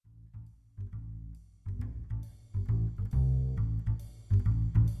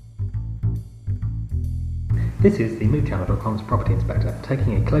This is the MoveChannel.com's Property Inspector,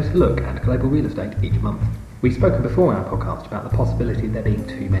 taking a closer look at global real estate each month. We've spoken before in our podcast about the possibility of there being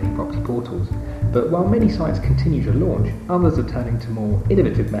too many property portals, but while many sites continue to launch, others are turning to more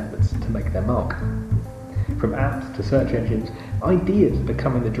innovative methods to make their mark. From apps to search engines, ideas are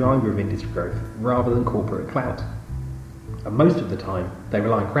becoming the driver of industry growth rather than corporate clout. And most of the time, they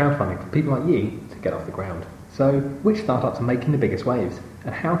rely on crowdfunding from people like you to get off the ground. So, which startups are making the biggest waves,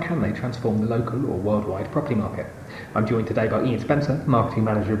 and how can they transform the local or worldwide property market? I'm joined today by Ian Spencer, marketing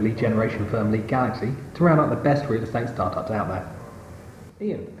manager of lead generation firm Lead Galaxy, to round out the best real estate startups out there.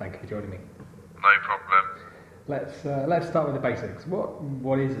 Ian, thank you for joining me. No problem. Let's start with the basics.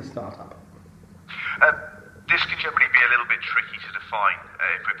 What is a startup? This can generally be a little bit tricky to define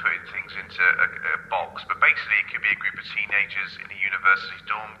if we're putting things into a box, but basically it could be a group of teenagers in a university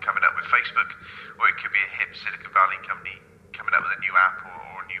dorm coming up with Facebook, or it could be a hip Silicon Valley company coming up with a new app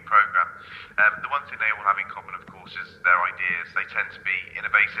or a new program. The one thing they all have in common, of course, is their ideas. They tend to be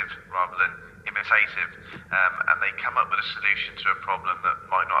innovative rather than imitative, and they come up with a solution to a problem that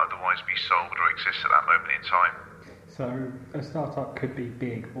might not otherwise be solved or exist at that moment in time. So a startup could be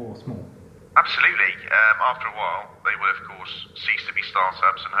big or small? Absolutely. After a while, they will, of course, cease to be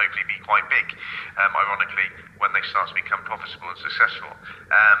startups and hopefully be quite big, ironically, when they start to become profitable and successful.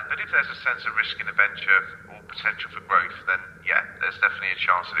 But if there's a sense of risk in a venture or potential for growth, then, yeah, there's definitely a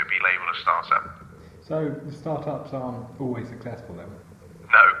chance that it'll be labelled a startup. So the startups aren't always successful, then?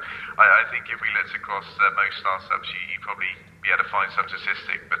 No. I think if we looked across most startups, you'd probably be able to find some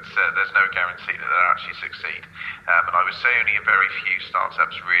statistic, but there's no guarantee that they'll actually succeed. And I would say only a very few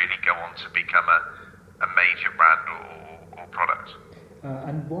startups really go on to become a major brand or product.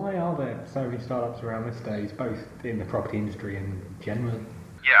 And why are there so many startups around this days, both in the property industry and generally?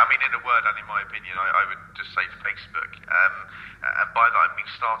 Yeah, I mean, in a word and in my opinion, I would just say Facebook. And by that I mean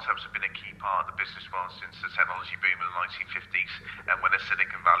startups have been a key part of the business world since the technology boom in the 1950s, and when the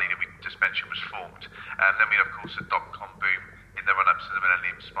Silicon Valley that we just mentioned was formed. And then we had, of course, the dot-com boom in the run-up to the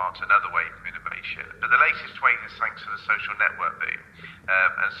millennium sparked another wave of innovation. But the latest wave is thanks to the social network boom.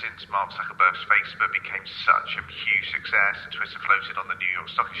 And since Mark Zuckerberg's Facebook became such a huge success and Twitter floated on the New York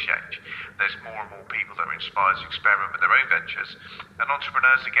Stock Exchange, there's more and more people that are inspired to experiment with their own ventures, and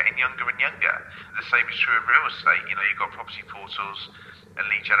entrepreneurs are getting younger and younger. The same is true of real estate. You know, you've got property portals and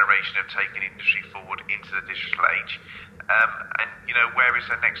lead generation have taken industry forward into the digital age. And, you know, where is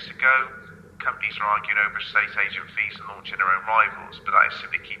there next to go? Companies are arguing over estate agent fees and launching their own rivals, but that is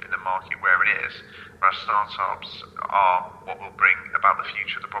simply keeping the market where it is. Whereas startups are what will bring about the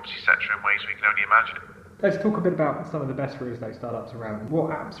future of the property sector in ways we can only imagine. Let's talk a bit about some of the best real estate startups around. What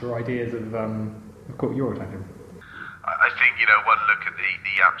apps or ideas have caught your attention? I think, you know, one look at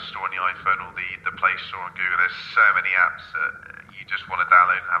the App Store on the iPhone or the Play Store on Google, there's so many apps that you just want to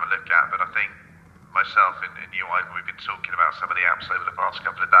download and have a look at, but I think myself and you, Ivan, we've been talking about some of the apps over the past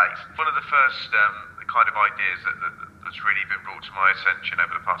couple of days. One of the first kind of ideas that's really been brought to my attention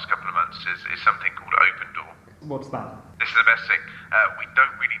over the past couple of months is something called Open Door. What's that? This is the best thing. We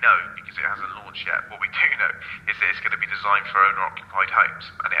don't really know because it hasn't launched yet. What we do know is that it's going to be designed for owner-occupied homes,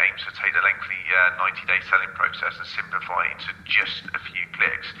 and it aims to take the lengthy 90-day selling process and simplify it into just a few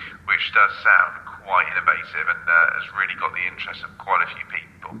clicks, which does sound quite innovative and has really got the interest of quite a few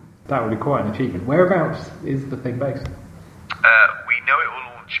people. That would be quite an achievement. Whereabouts is the thing based? We know it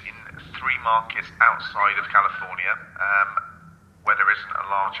will launch in 3 markets outside of California, where there isn't a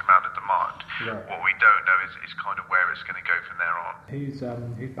large amount of demand. Right. What we don't know is kind of where it's going to go from there on. Who's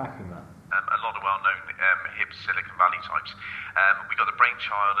backing that? A lot of well-known hip Silicon Valley types. We got the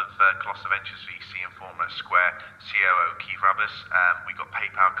brainchild of Colossus Ventures VC and former Square COO Keith Rabbis. We got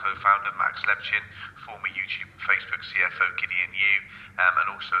PayPal co-founder Max Levchin, former YouTube and Facebook CFO Gideon Yu, and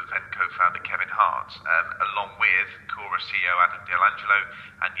also then co-founder Kevin Hart, along with Quora CEO Adam D'Angelo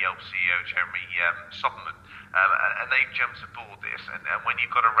and Yelp CEO Jeremy Soperman. And they've jumped aboard this, and when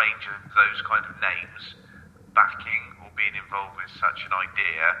you've got a range of those kind of names backing or being involved with such an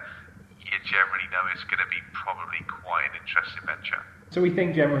idea, you generally know it's going to be probably quite an interesting venture. So we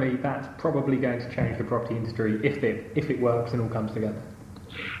think generally that's probably going to change the property industry if it works and all comes together.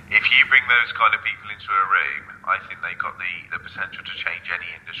 If you bring those kind of people into a room, I think they've got the potential to change any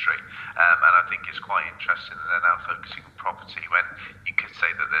industry. And I think it's quite interesting that they're now focusing on property when you could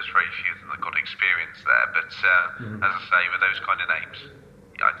say that there's very few of them that got experience there. But as I say, with those kind of names,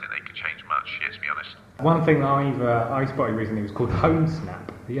 I think they could change much, to be honest. One thing that I spotted recently was called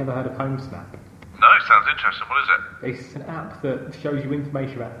HomeSnap. Have you ever heard of HomeSnap? No, it sounds interesting. What is it? It's an app that shows you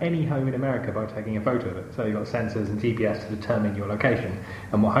information about any home in America by taking a photo of it. So you've got sensors and GPS to determine your location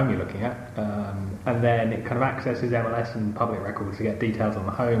and what home you're looking at. And then it kind of accesses MLS and public records to get details on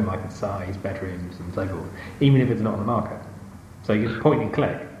the home, like its size, bedrooms, and so forth, even if it's not on the market. So you just point and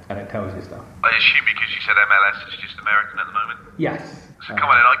click, and it tells you stuff. I assume because you said MLS, it's just American at the moment? Yes. So come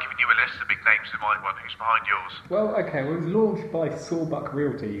on in, I've given you a list of big names in my one. Who's behind yours? Well, okay, well, it was launched by Sawbuck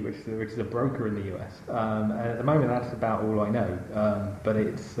Realty, which is a broker in the US. And at the moment, that's about all I know. But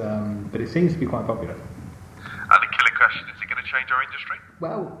it seems to be quite popular. And the killer question, is it going to change our industry?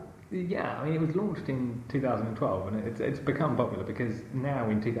 Well, yeah, I mean, it was launched in 2012, and it's become popular because now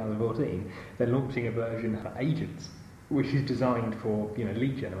in 2014 they're launching a version for agents, which is designed for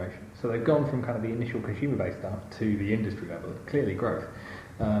lead generation. So they've gone from kind of the initial consumer-based stuff to the industry level. Clearly growth,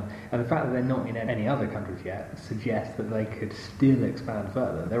 and the fact that they're not in any other countries yet suggests that they could still expand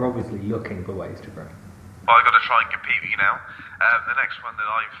further. They're obviously looking for ways to grow. Well, I've got to try and compete with you now. The next one that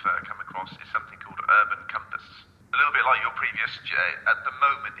I've come across is something called Urban Compass. A little bit like your previous. At the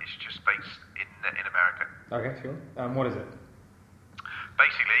moment, it's just based in America. Okay, sure. What is it?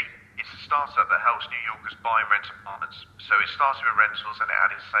 Basically, it's a startup that helps New Yorkers buy and rent apartments. So it started with rentals and it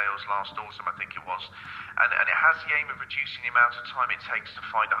added sales last autumn, I think it was. And it has the aim of reducing the amount of time it takes to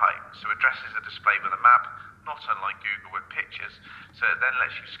find a home. So addresses are displayed with a map, not unlike Google with pictures. So it then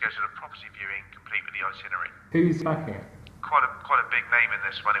lets you schedule a property viewing complete with the itinerary. Who's backing it? Quite a big name in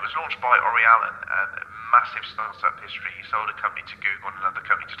this one. It was launched by Ori Allen, and massive startup history. He sold a company to Google and another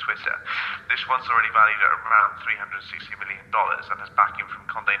company to Twitter. This one's already valued at around $360 million and has backing from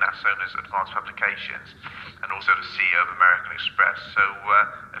Condé Nast owners Advanced Publications and also the CEO of American Express. So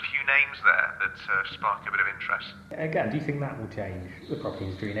a few names there that spark a bit of interest. Again, do you think that will change the property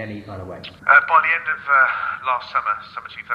industry in any kind of way? By the end of last summer 2000.